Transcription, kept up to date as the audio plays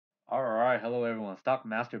Alright, hello everyone. Stock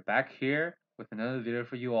Master back here with another video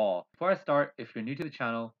for you all. Before I start, if you're new to the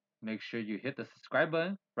channel, make sure you hit the subscribe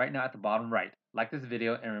button right now at the bottom right. Like this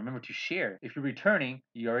video and remember to share. If you're returning,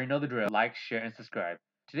 you already know the drill. Like, share, and subscribe.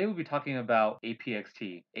 Today we'll be talking about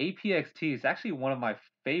APXT. APXT is actually one of my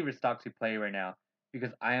favorite stocks to play right now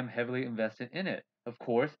because I am heavily invested in it. Of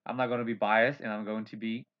course, I'm not going to be biased and I'm going to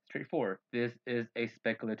be straightforward. This is a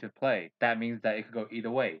speculative play. That means that it could go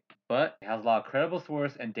either way, but it has a lot of credible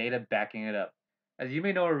source and data backing it up. As you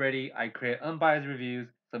may know already, I create unbiased reviews,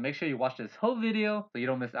 so make sure you watch this whole video so you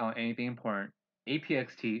don't miss out on anything important.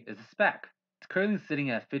 APXT is a SPAC. It's currently sitting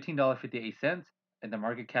at $15.58 and the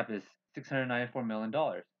market cap is $694 million.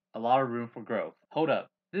 A lot of room for growth. Hold up.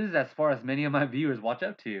 This is as far as many of my viewers watch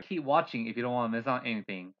up to. Keep watching if you don't want to miss out on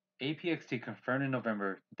anything. APXT confirmed in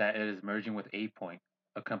November that it is merging with ApePoint,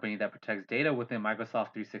 a company that protects data within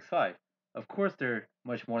Microsoft 365. Of course, they're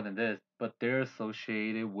much more than this, but they're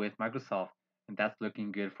associated with Microsoft, and that's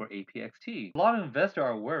looking good for APXT. A lot of investors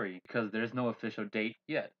are worried because there's no official date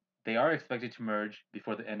yet. They are expected to merge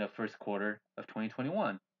before the end of first quarter of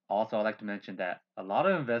 2021. Also, I'd like to mention that a lot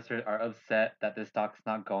of investors are upset that this stock is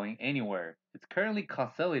not going anywhere. It's currently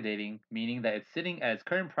consolidating, meaning that it's sitting at its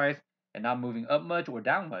current price and not moving up much or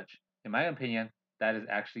down much. In my opinion, that is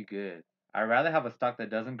actually good. I'd rather have a stock that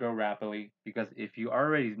doesn't grow rapidly because if you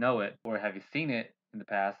already know it or have you seen it in the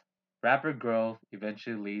past, rapid growth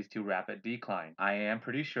eventually leads to rapid decline. I am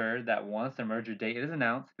pretty sure that once the merger date is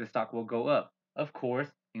announced, the stock will go up. Of course,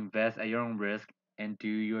 invest at your own risk and do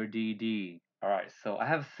your DD. Alright, so I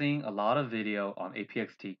have seen a lot of video on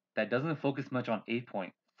APXT that doesn't focus much on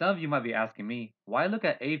ApePoint. Some of you might be asking me, why look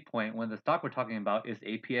at ApePoint when the stock we're talking about is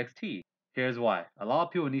APXT? Here's why. A lot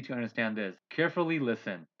of people need to understand this. Carefully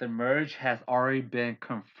listen. The merge has already been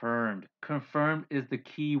confirmed. Confirmed is the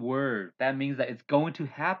key word. That means that it's going to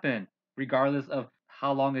happen regardless of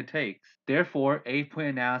how long it takes. Therefore, ApePoint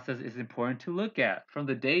analysis is important to look at. From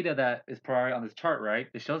the data that is provided on this chart, right,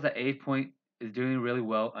 it shows that ApePoint is doing really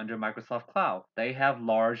well under Microsoft Cloud. They have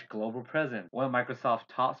large global presence. One of Microsoft's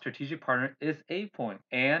top strategic partner is ApePoint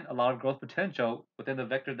and a lot of growth potential within the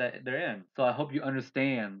vector that they're in. So I hope you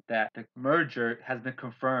understand that the merger has been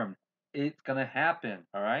confirmed. It's gonna happen,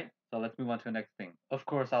 all right? So let's move on to the next thing. Of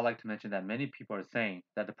course, I'd like to mention that many people are saying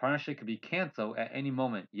that the partnership could be canceled at any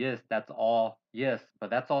moment. Yes, that's all. Yes, but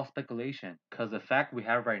that's all speculation. Because the fact we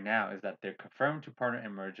have right now is that they're confirmed to partner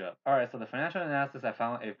and merge up. Alright, so the financial analysis I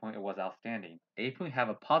found on ApePoint, it was outstanding. ApePoint have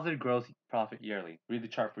a positive gross profit yearly. Read the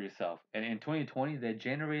chart for yourself. And in 2020, they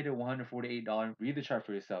generated $148. Read the chart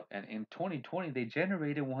for yourself. And in 2020, they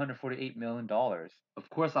generated $148 million. Of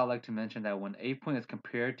course, I'd like to mention that when ApePoint is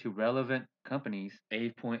compared to relevant companies,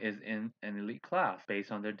 ApePoint is in an elite class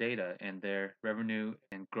based on their data and their revenue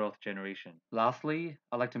and growth generation. Lastly,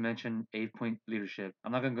 I'd like to mention ApePoint leadership.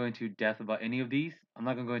 I'm not going to go into depth about any of these. I'm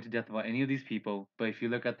not going to go into depth about any of these people, but if you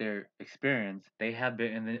look at their experience, they have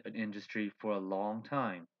been in the industry for a long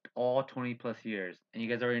time, all 20 plus years. And you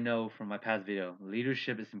guys already know from my past video,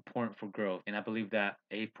 leadership is important for growth. And I believe that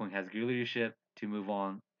ApePoint has good leadership to move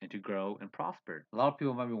on and to grow and prosper. A lot of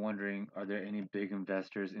people might be wondering, are there any big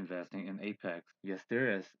investors investing in Apex? Yes,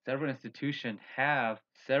 there is. Several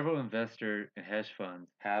investor and hedge funds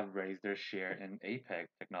have raised their share in Apex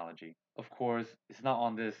technology. Of course, it's not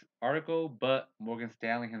on this article, but Morgan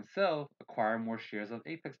Stanley himself acquired more shares of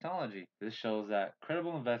Apex technology. This shows that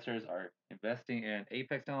credible investors are investing in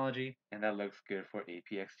Apex technology, and that looks good for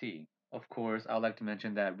APXT. Of course, I'd like to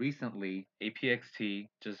mention that recently APXT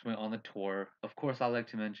just went on the tour. Of course, I'd like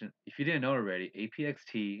to mention, if you didn't know already,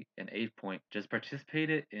 APXT and ApePoint just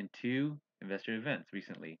participated in two investor events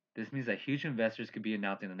recently. This means that huge investors could be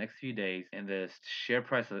announced in the next few days and the share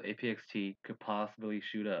price of APXT could possibly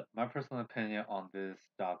shoot up. My personal opinion on this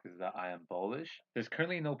stock is that I am bullish. There's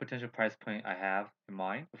currently no potential price point I have in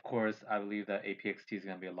mind. Of course, I believe that APXT is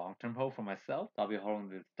going to be a long-term hold for myself. I'll be holding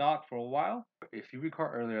this stock for a while. If you recall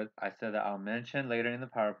earlier, I said that I'll mention later in the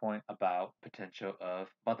PowerPoint about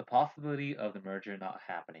the possibility of the merger not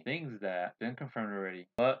happening. Things that been confirmed already,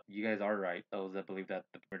 but you guys are right, those that believe that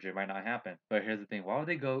the merger might not happen. But here's the thing, why would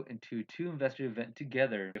they go into two investor events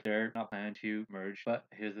together if they're not planning to merge? But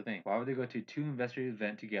here's the thing, why would they go to two investor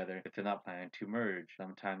events together if they're not planning to merge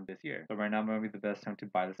sometime this year? So right now might be the best time to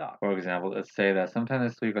buy the stock. For example, let's say that sometime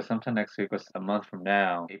this week or sometime next week or a month from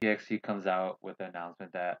now, APXC comes out with the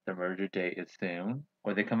announcement that the merger date is soon,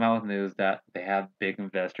 or they come out with news that they have big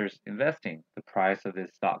investors investing. The price of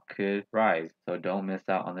this stock could rise, so don't miss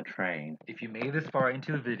out on the train. If you made this far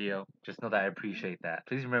into the video, just know that I appreciate that.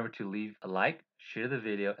 Please remember to leave a like, share the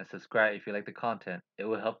video, and subscribe if you like the content. It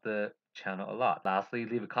will help the channel a lot. Lastly,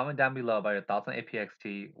 leave a comment down below about your thoughts on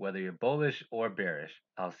APXT, whether you're bullish or bearish.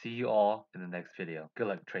 I'll see you all in the next video. Good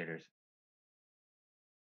luck, traders.